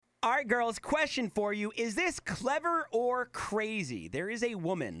All right, girls, question for you. Is this clever or crazy? There is a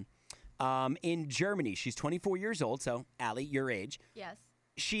woman in Germany. She's 24 years old, so Allie, your age. Yes.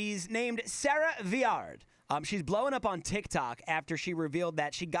 She's named Sarah Viard. She's blowing up on TikTok after she revealed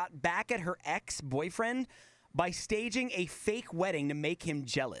that she got back at her ex-boyfriend by staging a fake wedding to make him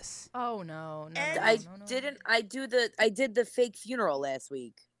jealous. Oh no, no, And no, I no, no. didn't. I did the fake funeral last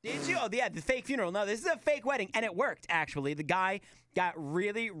week. Did you? Oh, yeah, the fake funeral. No, this is a fake wedding, and it worked, actually. The guy got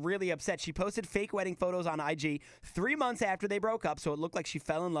really, really upset. She posted fake wedding photos on IG 3 months after they broke up, so it looked like she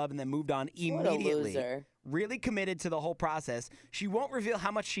fell in love and then moved on immediately. What a loser. Really committed to the whole process. She won't reveal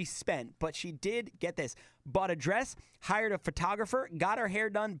how much she spent, but she did, get this, bought a dress, hired a photographer, got her hair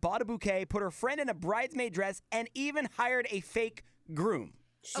done, bought a bouquet, put her friend in a bridesmaid dress, and even hired a fake groom.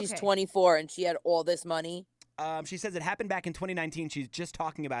 She's Okay. 24 and she had all this money. She says it happened back in 2019. She's just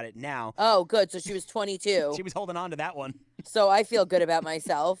talking about it now. Oh, good. So she was 22. She was holding on to that one. So I feel good about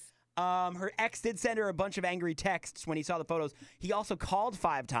myself. Her ex did send her a bunch of angry texts when he saw the photos. He also called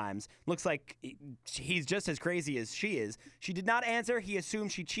 5 times. Looks like he's just as crazy as she is. She did not answer. He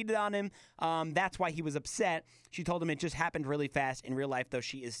assumed she cheated on him. That's why he was upset. She told him it just happened really fast. In real life, though,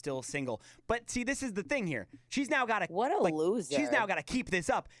 she is still single. But see, this is the thing here. She's now got to What a loser. She's now got to keep this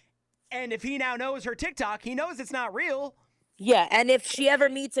up. And if he now knows her TikTok, he knows it's not real. Yeah, and if she ever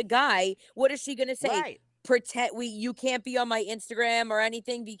meets a guy, what is she gonna say? Right. Pretend you can't be on my Instagram or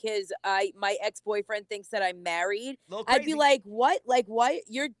anything because my ex-boyfriend thinks that I'm married. Little I'd be crazy. like, what? Like, what?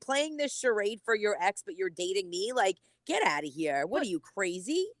 You're playing this charade for your ex, but you're dating me? Like, get out of here. What But- are you,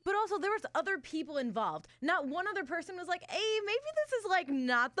 crazy? But also, there was other people involved. Not one other person was like, "Hey, maybe this is like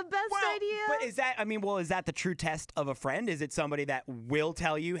not the best idea." But is that, is that the true test of a friend? Is it somebody that will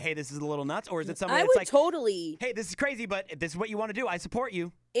tell you, hey, this is a little nuts? Or is it somebody I that's would like, totally. hey, this is crazy, but if this is what you want to do, I support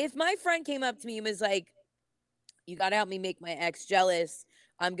you. If my friend came up to me and was like, you got to help me make my ex jealous,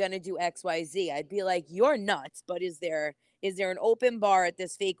 I'm going to do XYZ, I'd be like, you're nuts, but is there an open bar at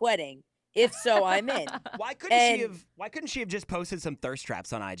this fake wedding? If so, I'm in. Why couldn't And- why couldn't she have just posted some thirst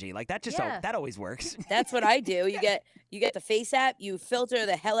traps on IG? Like that Yeah. that always works. That's what I do. You get the face app, you filter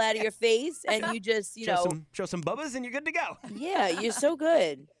the hell out of your face, and you just, show some bubbas and you're good to go. yeah, you're so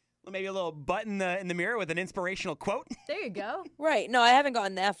good. Maybe a little butt in the mirror with an inspirational quote. There you go. Right. No, I haven't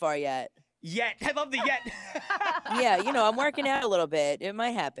gotten that far yet. Yet. I love the yet. Yeah, I'm working out a little bit. It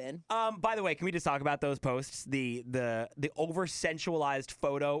might happen. By the way, can we just talk about those posts? The over sensualized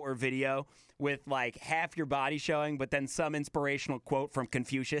photo or video with like half your body showing, but then some inspirational quote from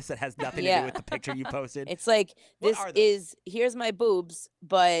Confucius that has nothing to Yeah. do with the picture you posted. It's like, What this are those? is, here's my boobs,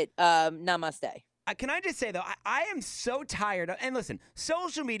 but namaste. Can I just say, though, I am so tired. And listen,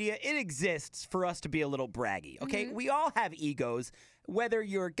 social media, it exists for us to be a little braggy, okay? We all have egos, whether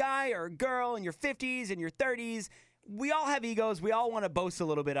you're a guy or a girl in your 50s and your 30s. We all have egos. We all want to boast a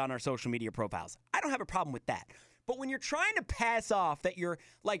little bit on our social media profiles. I don't have a problem with that. But when you're trying to pass off that you're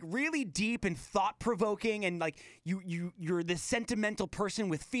like really deep and thought-provoking and like you're this sentimental person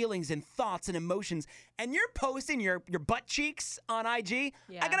with feelings and thoughts and emotions, and you're posting your butt cheeks on IG, I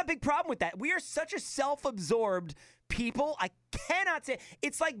Yeah. got a big problem with that. We are such a self-absorbed people. I cannot say.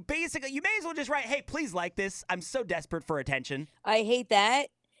 It's like basically, you may as well just write, hey, please like this. I'm so desperate for attention. I hate that.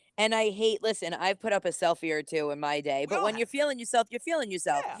 And I hate, listen, I've put up a selfie or two in my day, but all when have. you're feeling yourself, you're feeling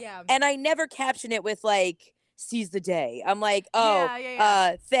yourself. Yeah. And I never caption it with like, seize the day. I'm like, oh,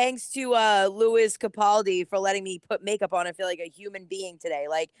 Yeah. thanks to Louis Capaldi for letting me put makeup on and feel like a human being today.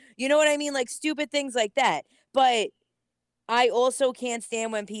 Like, you know what I mean? Like stupid things like that. But I also can't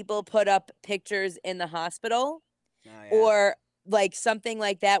stand when people put up pictures in the hospital or like something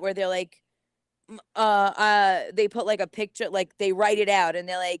like that where they're like, they put like a picture, like they write it out and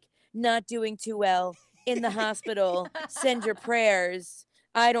they're like, not doing too well in the hospital. Send your prayers.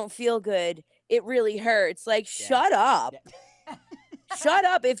 I don't feel good. It really hurts. Like, shut up. Shut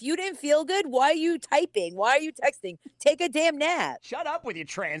up. If you didn't feel good, why are you typing? Why are you texting? Take a damn nap. Shut up with your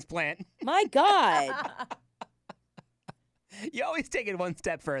transplant. My God. You always take it one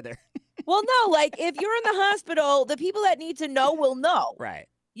step further. Well, no, like if you're in the hospital, the people that need to know will know. Right.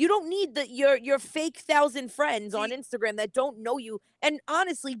 You don't need your fake 1,000 friends on See- Instagram that don't know you and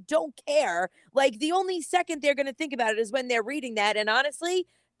honestly don't care. Like the only second they're gonna think about it is when they're reading that. And honestly,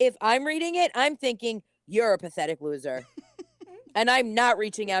 if I'm reading it, I'm thinking you're a pathetic loser. And I'm not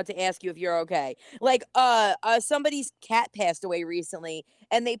reaching out to ask you if you're okay. Like somebody's cat passed away recently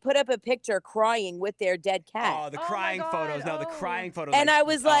and they put up a picture crying with their dead cat. Oh, the Oh my crying God, photos. No, the oh. crying photos. And I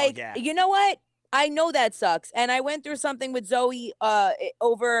was oh, like, yeah. you know what? I know that sucks. And I went through something with Zoe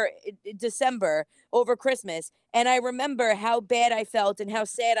over December, over Christmas. And I remember how bad I felt and how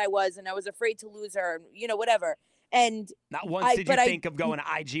sad I was. And I was afraid to lose her and, whatever. And Not once did you but I- think of going to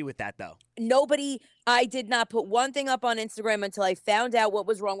IG with that, though. I did not put one thing up on Instagram until I found out what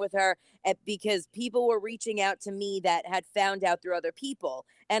was wrong with her because people were reaching out to me that had found out through other people.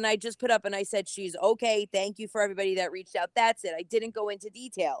 And I just put up and I said, she's okay. Thank you for everybody that reached out. That's it. I didn't go into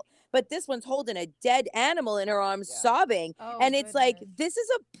detail. But this one's holding a dead animal in her arms, Yeah. sobbing. Oh, And it's like, goodness. this is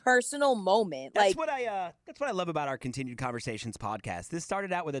a personal moment. That's Like, what I love about our Continued Conversations podcast. This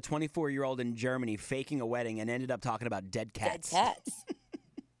started out with a 24-year-old in Germany faking a wedding and ended up talking about dead dead cats. cats.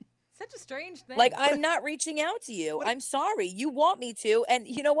 Such a strange thing. Like, I'm not reaching out to you. I'm sorry. You want me to. And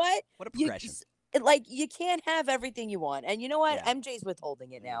you know what? What a You, progression. like, you can't have everything you want. And you know what? Yeah. MJ's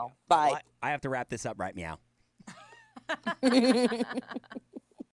withholding it There you now. go. Bye. Well, I have to wrap this up right meow.